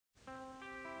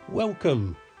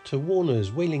Welcome to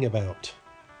Warner's Wheeling About.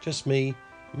 Just me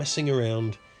messing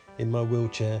around in my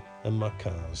wheelchair and my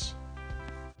cars.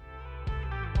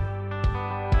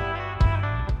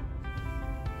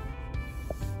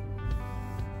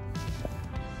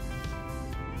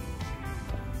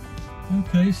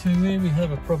 Okay, so here we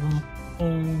have a problem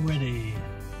already.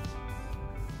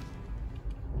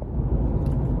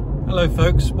 Hello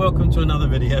folks, welcome to another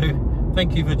video.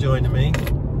 Thank you for joining me.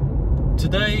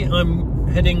 Today I'm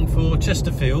heading for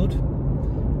Chesterfield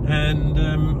and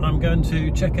I'm going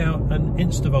to check out an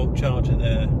InstaVolt charger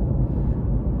there.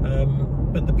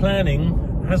 But the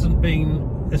planning hasn't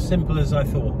been as simple as I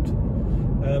thought.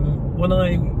 When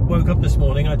I woke up this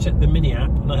morning I checked the mini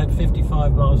app and I had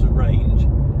 55 miles of range,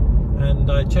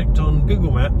 and I checked on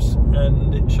Google Maps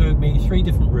and it showed me 3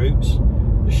 different routes,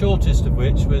 the shortest of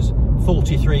which was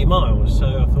 43 miles. So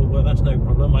I thought, well, that's no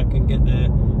problem, I can get there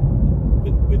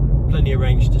with plenty of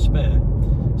range to spare.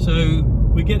 So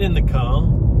we get in the car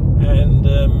and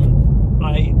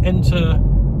I enter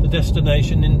the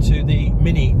destination into the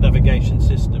mini navigation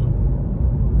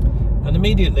system, and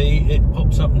immediately it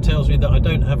pops up and tells me that I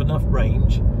don't have enough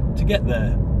range to get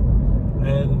there.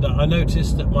 And I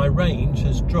noticed that my range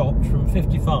has dropped from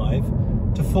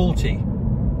 55 to 40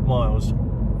 miles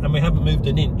and we haven't moved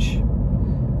an inch.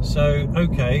 So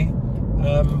okay,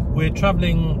 we're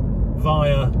travelling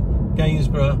via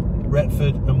Gainsborough,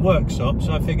 Retford and Worksop,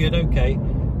 so I figured, okay,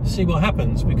 see what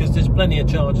happens, because there's plenty of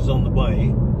charges on the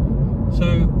way.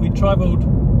 So we travelled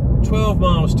 12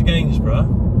 miles to Gainsborough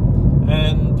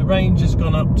and the range has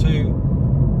gone up to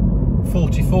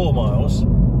 44 miles,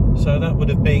 so that would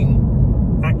have been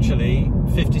actually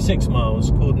 56 miles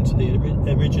according to the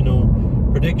original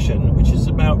prediction, which is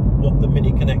about what the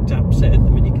Mini Connect app said.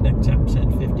 The Mini Connect app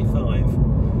said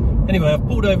 55. Anyway, I've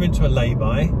pulled over into a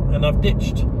lay-by and I've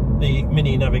ditched the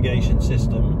mini navigation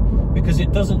system because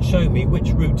it doesn't show me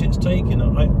which route it's taking.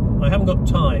 I haven't got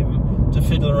time to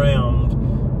fiddle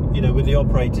around, you know, with the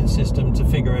operating system to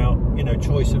figure out, you know,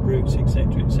 choice of routes,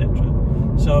 etc, etc.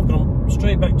 So I've gone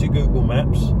straight back to Google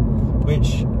Maps,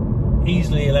 which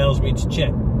easily allows me to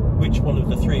check which one of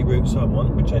the 3 routes I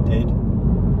want, which I did.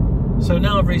 So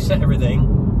now I've reset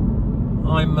everything.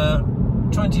 I'm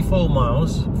 24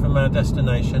 miles from our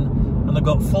destination and I've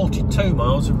got 42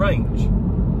 miles of range.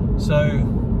 So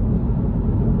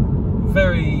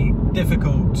very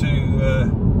difficult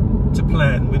to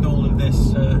plan with all of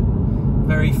this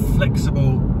very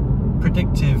flexible,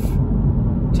 predictive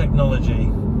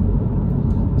technology.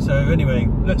 So anyway,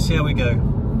 let's see how we go.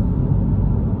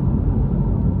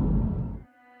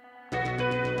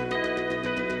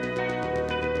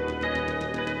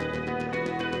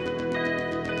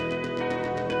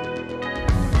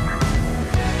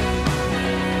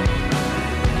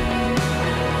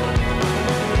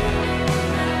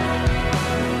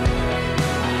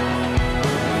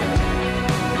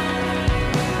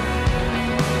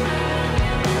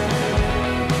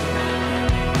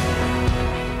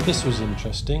 This was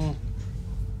interesting.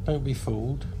 Don't be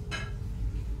fooled.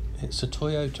 It's a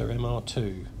Toyota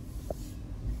MR2.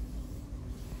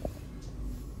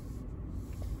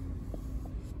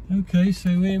 Okay, so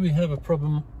here we have a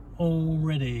problem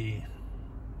already.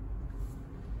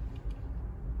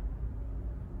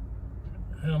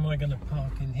 How am I going to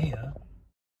park in here?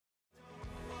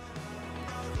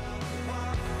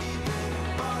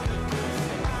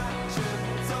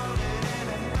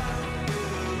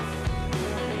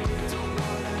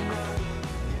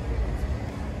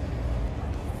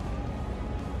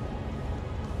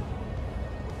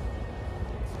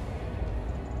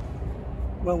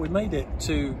 Well, we made it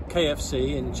to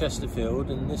KFC in Chesterfield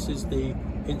and this is the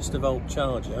InstaVolt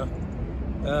charger.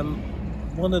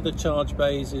 One of the charge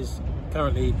bays is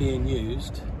currently being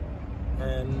used,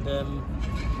 and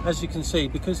as you can see,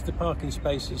 because the parking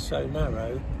space is so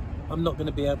narrow, I'm not going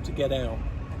to be able to get out.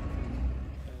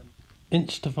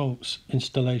 InstaVolt's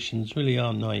installations really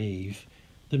are naive.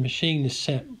 The machine is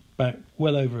set back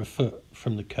well over a foot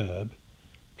from the curb,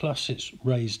 plus it's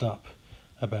raised up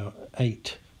about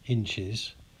 8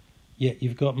 inches, yet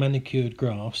you've got manicured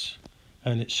grass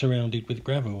and it's surrounded with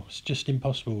gravel. It's just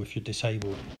impossible if you're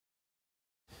disabled.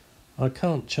 I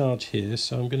can't charge here,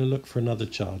 so I'm going to look for another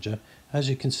charger. As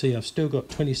you can see, I've still got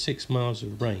 26 miles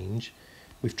of range.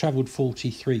 We've travelled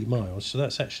 43 miles, so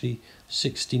that's actually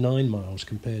 69 miles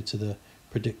compared to the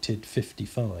predicted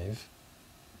 55.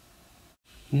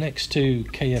 Next to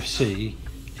KFC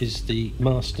is the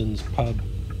Marston's pub,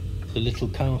 the Little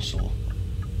Castle,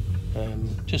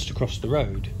 just across the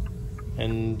road,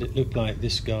 and it looked like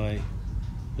this guy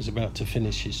was about to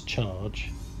finish his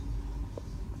charge,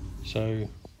 so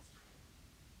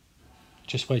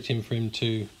just waiting for him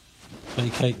to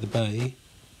vacate the bay,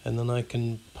 and then I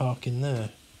can park in there.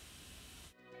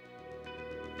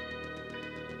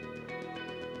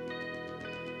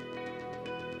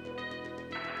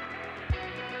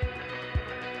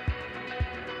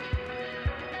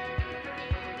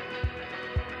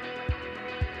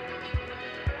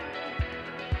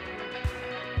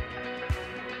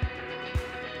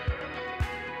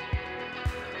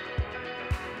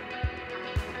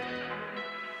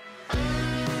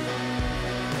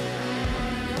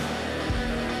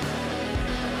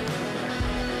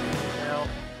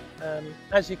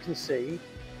 As you can see,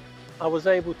 I was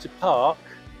able to park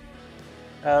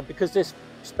because this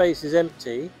space is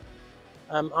empty.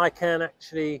 I can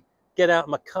actually get out of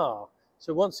my car.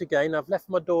 So once again, I've left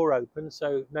my door open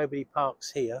so nobody parks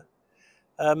here.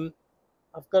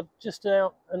 I've got just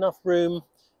enough room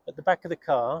at the back of the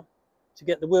car to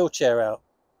get the wheelchair out,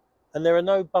 and there are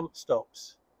no bump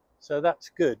stops, so that's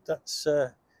good. That's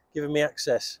giving me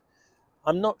access.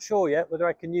 I'm not sure yet whether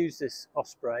I can use this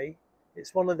Osprey.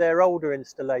 It's one of their older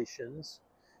installations,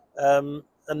 and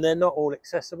they're not all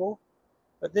accessible,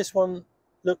 but this one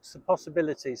looks a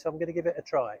possibility, so I'm going to give it a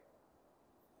try.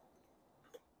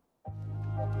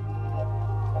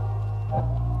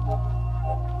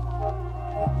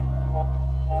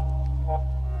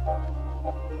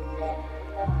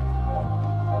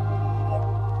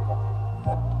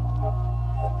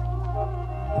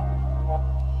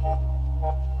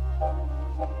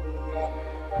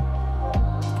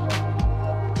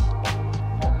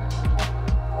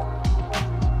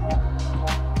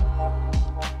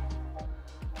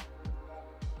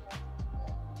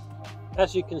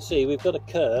 As you can see, we've got a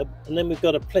curb and then we've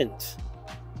got a plinth.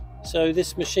 So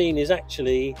this machine is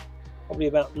actually probably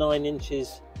about 9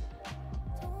 inches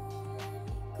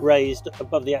raised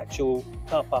above the actual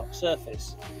car park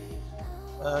surface.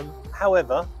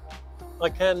 However, I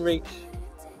can reach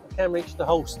the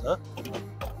holster,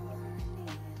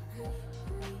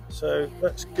 so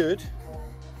that's good.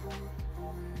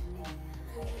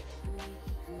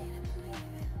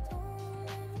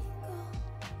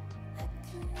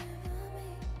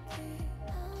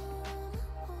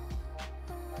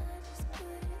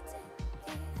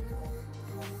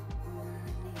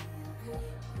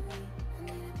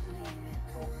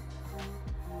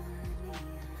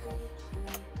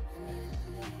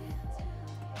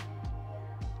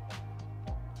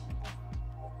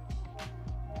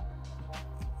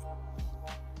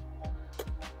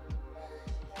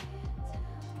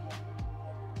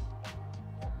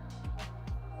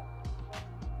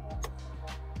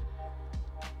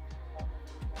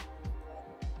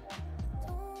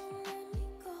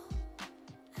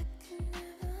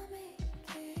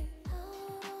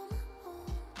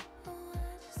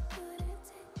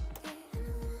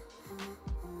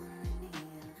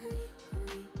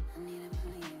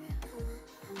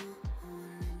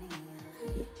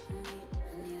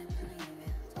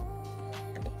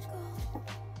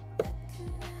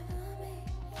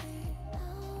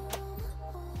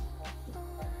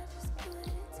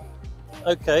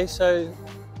 Okay, so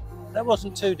that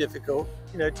wasn't too difficult.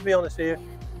 You know, to be honest with you,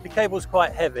 the cable's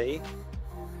quite heavy.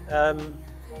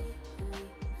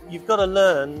 You've got to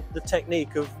learn the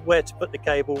technique of where to put the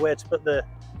cable, where to put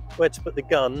the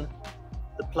gun,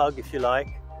 the plug, if you like,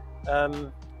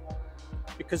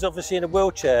 because obviously in a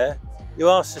wheelchair you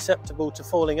are susceptible to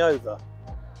falling over,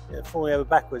 falling over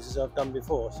backwards as I've done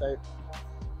before. So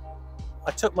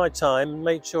I took my time,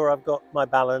 made sure I've got my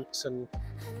balance and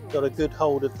got a good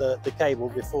hold of the cable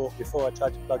before I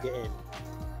tried to plug it in.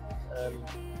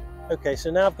 Okay,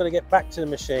 so now I've got to get back to the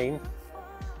machine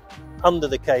under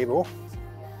the cable.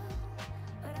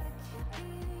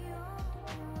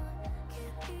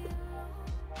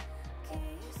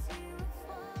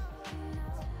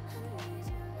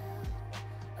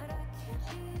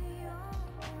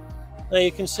 Now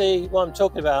you can see what I'm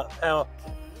talking about, how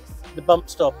the bump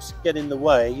stops get in the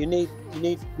way. You need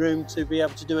room to be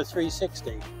able to do a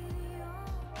 360.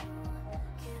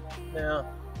 Now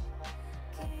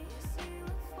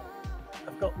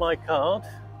I've got my card.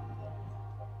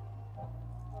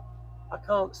 I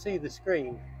can't see the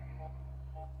screen.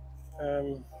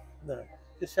 No,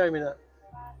 just show me that.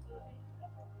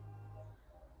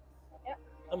 Yep.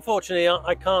 Unfortunately,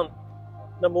 I can't.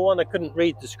 Number one, I couldn't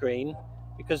read the screen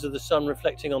because of the sun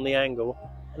reflecting on the angle,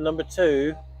 and number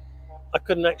two, I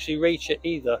couldn't actually reach it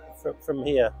either from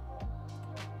here.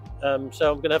 So I'm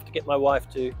going to have to get my wife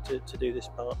to do this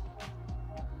part.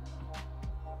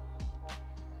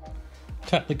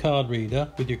 Tap the card reader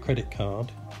with your credit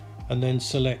card and then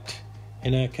select,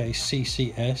 in our case,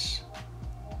 CCS.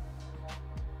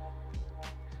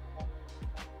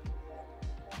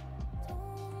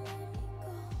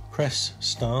 press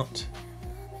start.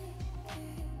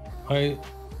 I'm a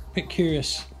bit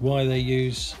curious why they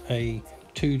use a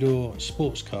two-door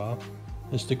sports car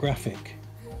as the graphic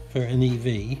for an EV.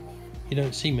 You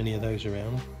don't see many of those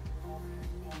around.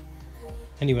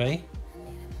 Anyway,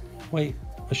 wait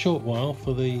a short while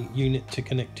for the unit to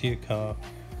connect to your car,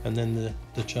 and then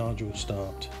the charge will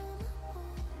start.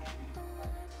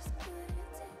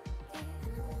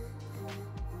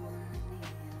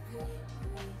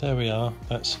 There we are,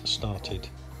 that's started.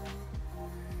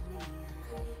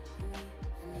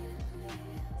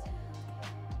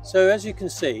 So as you can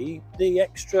see, the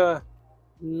extra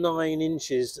 9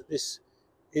 inches that this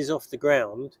is off the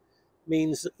ground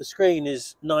means that the screen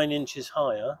is 9 inches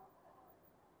higher,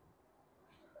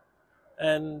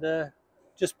 and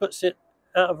just puts it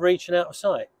out of reach and out of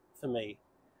sight for me.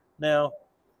 Now,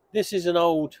 this is an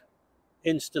old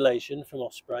installation from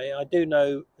Osprey. I do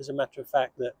know, as a matter of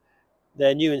fact, that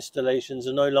their new installations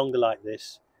are no longer like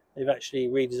this. They've actually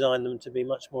redesigned them to be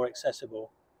much more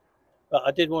accessible. But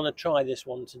I did want to try this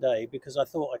one today because I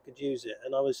thought I could use it,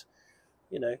 and I was,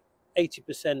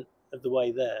 80% of the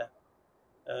way there.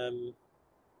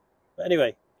 But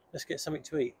anyway, let's get something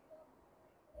to eat.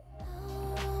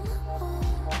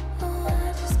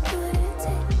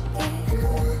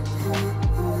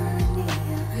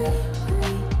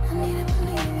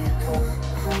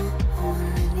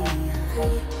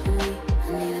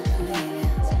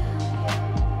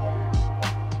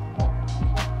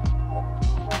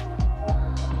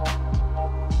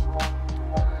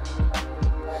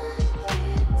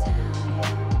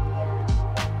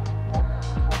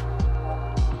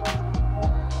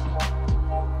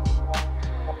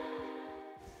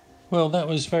 Well, that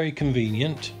was very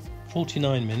convenient.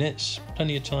 49 minutes,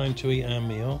 plenty of time to eat our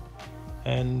meal,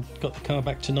 and got the car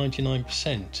back to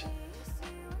 99%.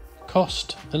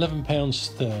 Cost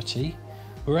 £11.30.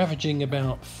 We're averaging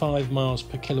about 5 miles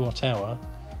per kilowatt hour,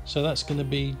 so that's going to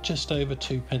be just over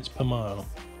 2 pence per mile.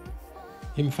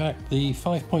 In fact, the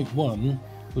 5.1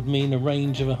 would mean a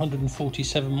range of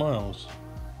 147 miles,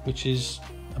 which is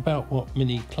about what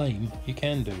Mini claim you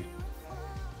can do.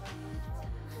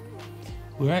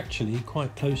 We're actually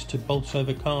quite close to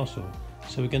Bolsover Castle,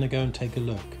 so we're going to go and take a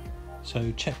look.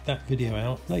 So check that video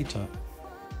out later.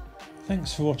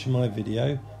 Thanks for watching my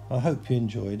video. I hope you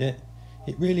enjoyed it.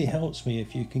 It really helps me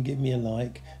if you can give me a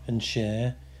like and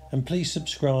share, and please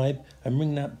subscribe and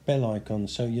ring that bell icon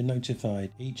so you're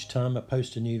notified each time I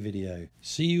post a new video.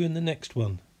 See you in the next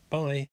one. Bye.